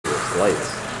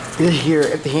lights? We're here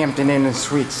at the Hampton Inn and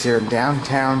Suites here in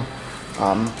downtown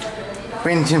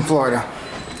Bradenton, Florida.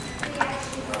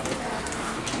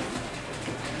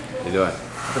 How you doing?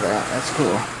 Look at that, that's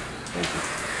cool. Thank you.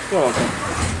 You're welcome.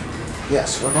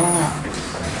 Yes, we're going up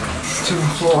to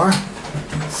floor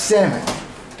 7.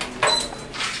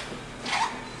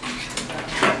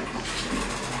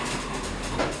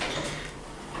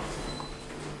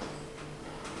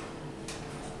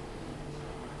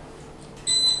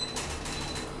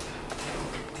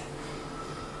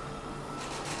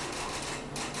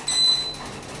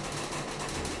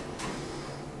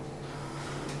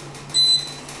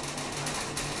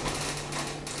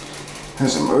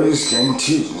 There's some Otis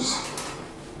GEN2s.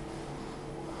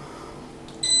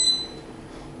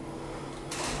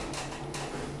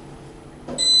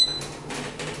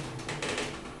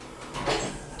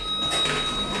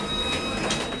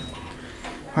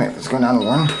 Alright, let's go down to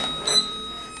 1.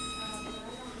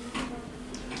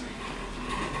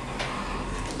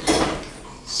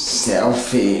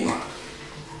 Selfie.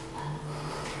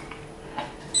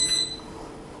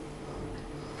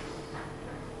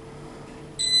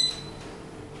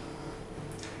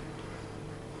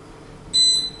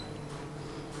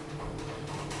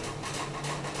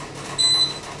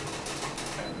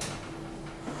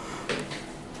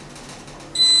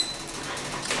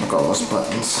 Look at all those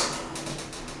buttons.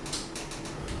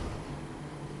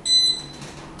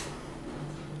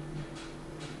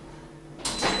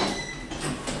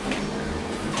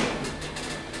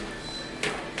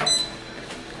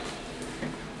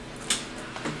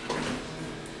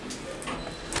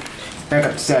 Back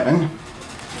up to 7.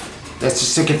 That's the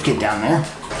certificate down there.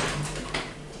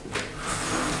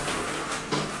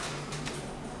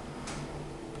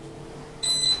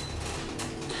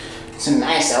 It's a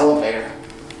nice elevator.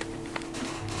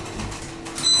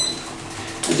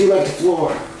 I do like the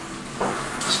floor.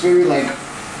 It's very like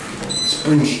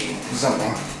spongy or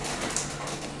something.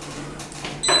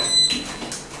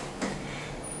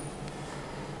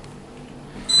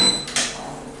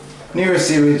 Newer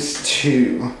Series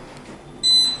 2.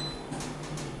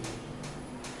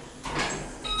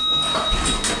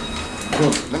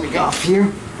 Cool. Let me get off here.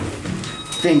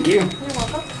 Thank you. You're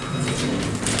welcome.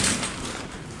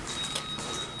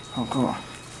 Oh, cool.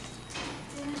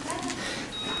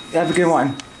 Have a good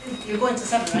one. You're going to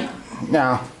 7, right?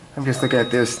 No, I'm just looking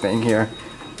at this thing here.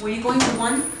 Were you going to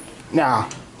 1? No,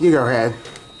 you go ahead.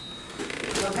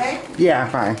 You okay? Yeah, I'm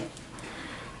fine.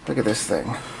 Look at this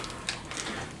thing.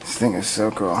 This thing is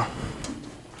so cool.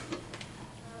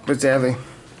 But sadly,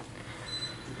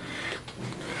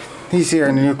 these here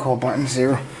are the new cool buttons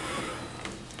here.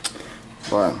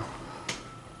 But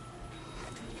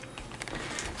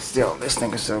still, this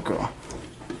thing is so cool.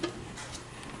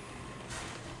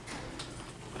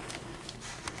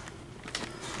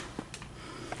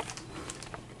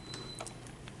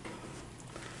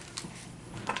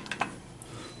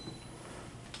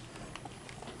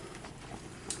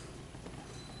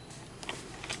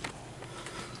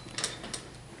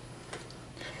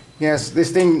 Yes, this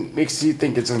thing makes you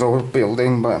think it's an old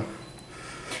building, but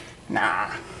nah.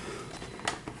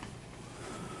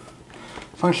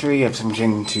 Functionally, you have some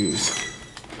GEN2s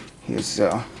here,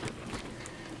 so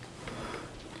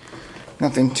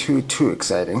nothing too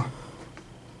exciting.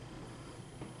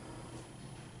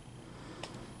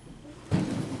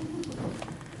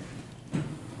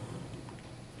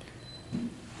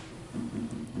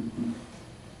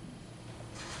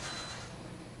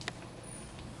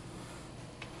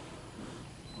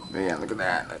 But yeah, look at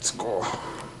that. That's cool.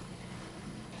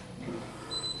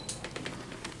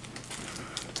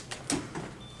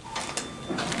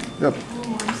 Yep.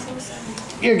 Oh, I'm so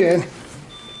sorry. You're good.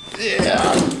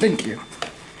 Yeah, thank you.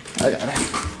 I got it.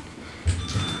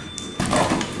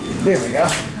 There we go.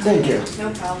 Thank you.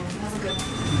 No problem. Have a good one.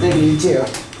 Thank you, you too.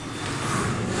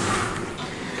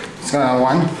 It's going on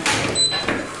 1.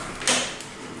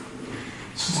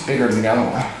 This is bigger than the other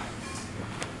one.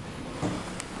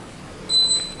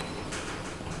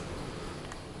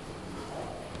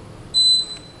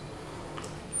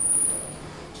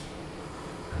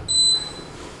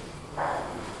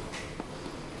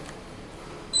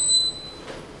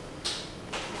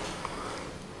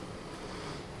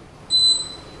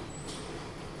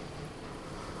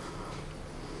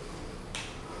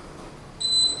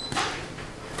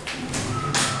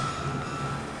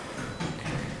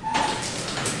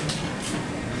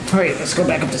 Alright, let's go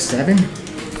back up to 7.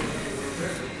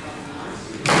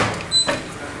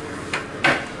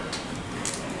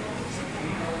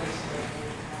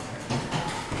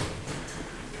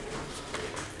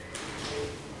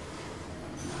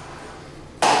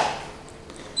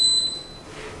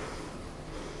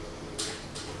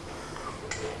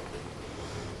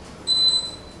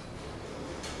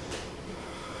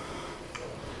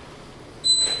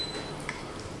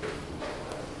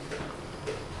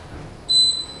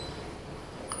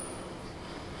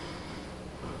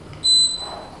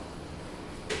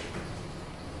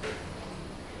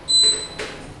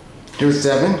 Do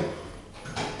 7.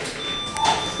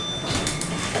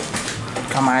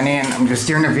 Come on in. I'm just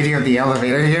doing a video of the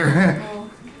elevator here. Oh,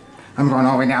 I'm going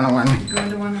all the way down to 1. going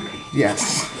to 1, okay.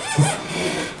 Yes.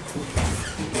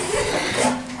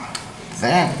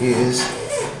 That is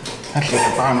actually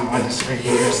the bottom one is right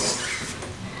here.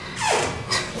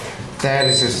 That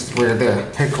is just where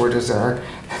the headquarters are.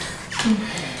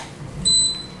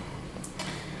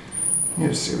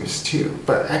 Here's Series 2,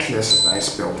 but actually this is a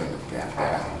nice building.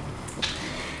 Yeah.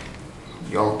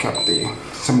 Y'all kept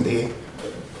some of the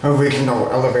original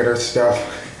elevator stuff.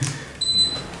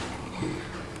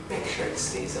 Make sure it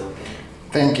stays open.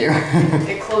 Thank you.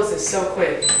 It closes so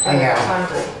quick. I know.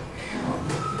 Hungry.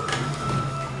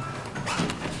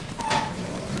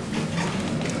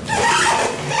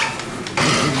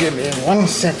 Give me 1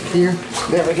 sec here.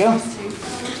 There we go.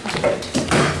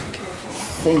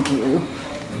 Thank you. You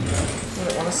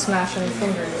don't want to smash any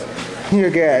fingers.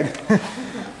 You're good.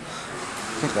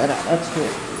 Check that out. That's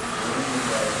good.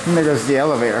 And there goes the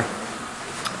elevator.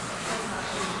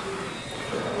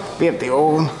 We have the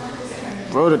old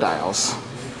rotodials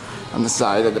on the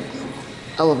side of the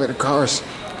elevator cars.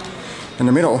 In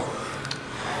the middle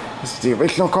is the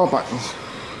original call buttons.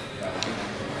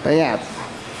 But yeah.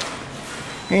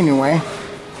 Anyway,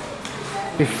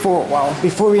 before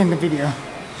we end the video,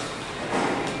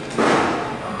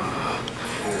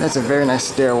 that's a very nice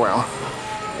stairwell.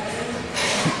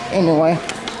 Anyway,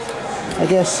 I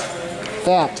guess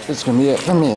that is gonna be it for me.